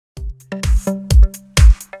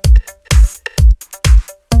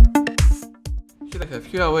I have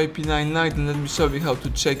HUAWEI P9 Lite, and let me show you how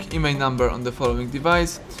to check IMEI number on the following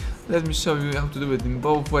device. Let me show you how to do it in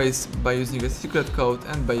both ways, by using a secret code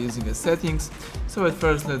and by using a settings. So at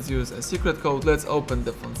first let's use a secret code. Let's open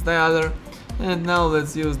the phone's dialer, and now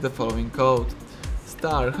let's use the following code: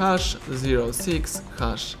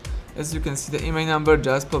 *#06#. As you can see, the IMEI number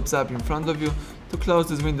just pops up in front of you. To close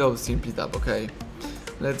this window, simply tap OK.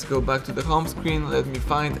 Let's go back to the home screen. Let me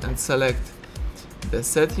find and select the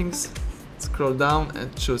settings. Scroll down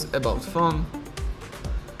and choose About Phone.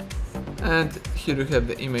 And here you have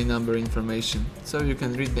the IMEI number information. So you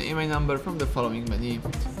can read the IMEI number from the following menu.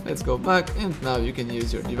 Let's go back, and now you can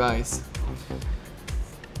use your device.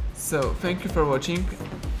 So thank you for watching.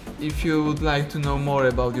 If you would like to know more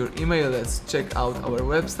about your email, let's check out our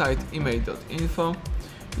website IMEI.Info.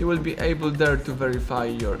 You will be able there to verify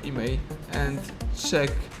your email and check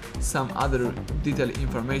some other detailed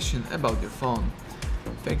information about your phone.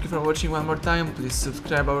 Thank you for watching one more time. Please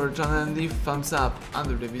subscribe our channel and leave thumbs up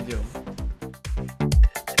under the video.